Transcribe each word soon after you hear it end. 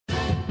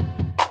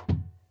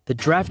the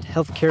draft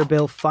healthcare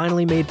bill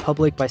finally made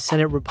public by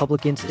Senate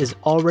Republicans is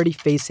already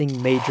facing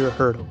major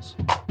hurdles.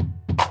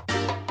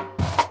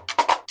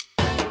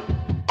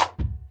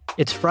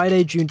 It's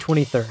Friday, June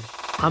 23rd.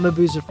 I'm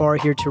Abu Zafar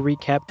here to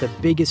recap the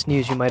biggest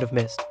news you might have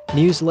missed.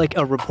 News like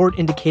a report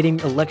indicating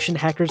election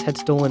hackers had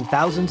stolen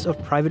thousands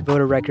of private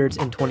voter records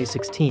in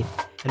 2016,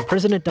 and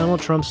President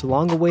Donald Trump's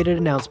long-awaited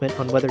announcement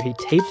on whether he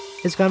taped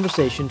his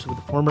conversations with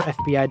former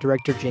FBI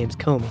Director James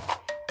Comey.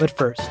 But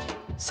first,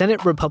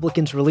 Senate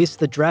Republicans released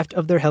the draft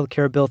of their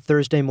healthcare bill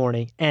Thursday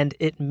morning, and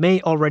it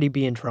may already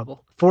be in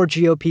trouble. 4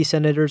 GOP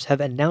senators have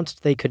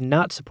announced they could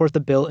not support the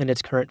bill in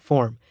its current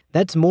form.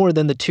 That's more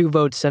than the 2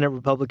 votes Senate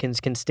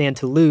Republicans can stand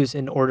to lose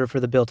in order for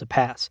the bill to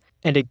pass.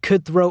 And it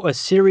could throw a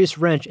serious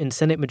wrench in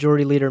Senate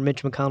Majority Leader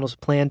Mitch McConnell's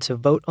plan to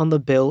vote on the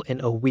bill in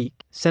a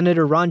week.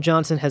 Senator Ron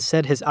Johnson has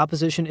said his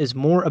opposition is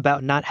more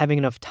about not having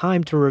enough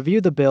time to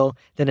review the bill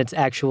than its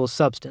actual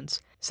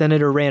substance.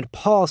 Senator Rand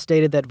Paul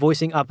stated that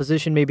voicing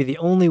opposition may be the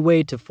only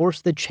way to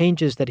force the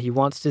changes that he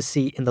wants to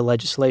see in the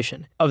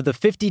legislation. Of the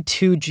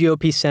 52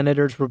 GOP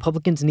senators,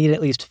 Republicans need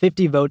at least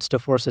 50 votes to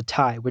force a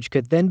tie, which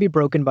could then be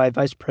broken by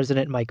Vice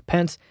President Mike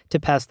Pence to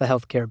pass the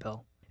health care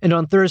bill. And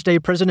on Thursday,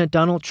 President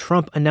Donald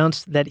Trump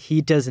announced that he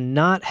does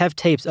not have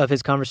tapes of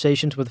his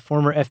conversations with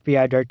former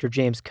FBI Director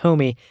James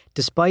Comey,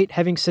 despite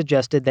having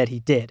suggested that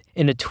he did.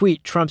 In a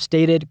tweet, Trump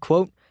stated,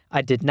 quote,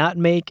 "I did not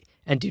make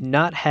and do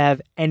not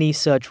have any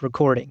such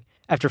recording."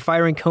 After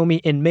firing Comey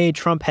in May,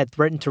 Trump had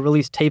threatened to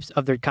release tapes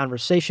of their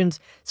conversations,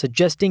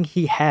 suggesting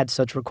he had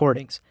such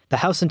recordings. The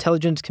House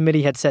Intelligence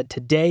Committee had set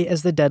today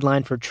as the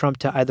deadline for Trump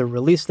to either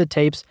release the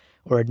tapes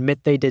or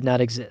admit they did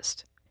not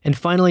exist. And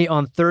finally,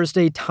 on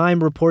Thursday,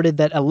 Time reported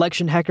that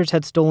election hackers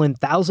had stolen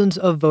thousands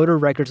of voter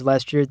records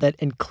last year that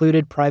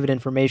included private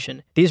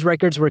information. These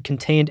records were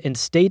contained in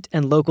state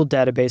and local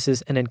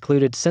databases and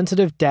included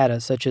sensitive data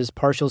such as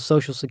partial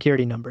social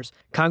security numbers.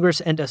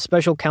 Congress and a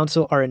special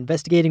counsel are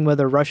investigating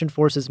whether Russian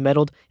forces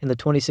meddled in the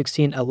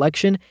 2016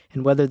 election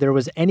and whether there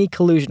was any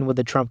collusion with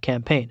the Trump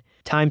campaign.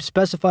 Time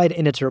specified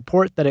in its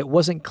report that it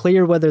wasn't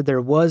clear whether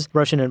there was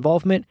Russian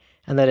involvement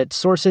and that its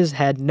sources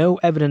had no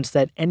evidence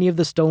that any of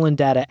the stolen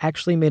data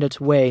actually made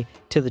its way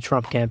to the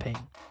Trump campaign.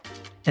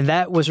 And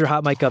that was your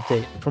Hot Mic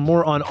update. For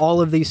more on all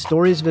of these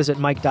stories, visit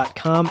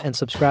Mic.com and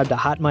subscribe to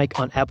Hot Mic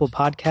on Apple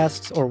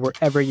Podcasts or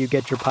wherever you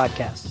get your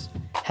podcasts.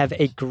 Have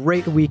a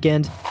great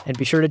weekend, and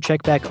be sure to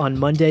check back on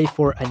Monday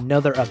for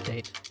another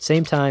update.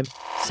 Same time,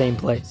 same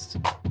place.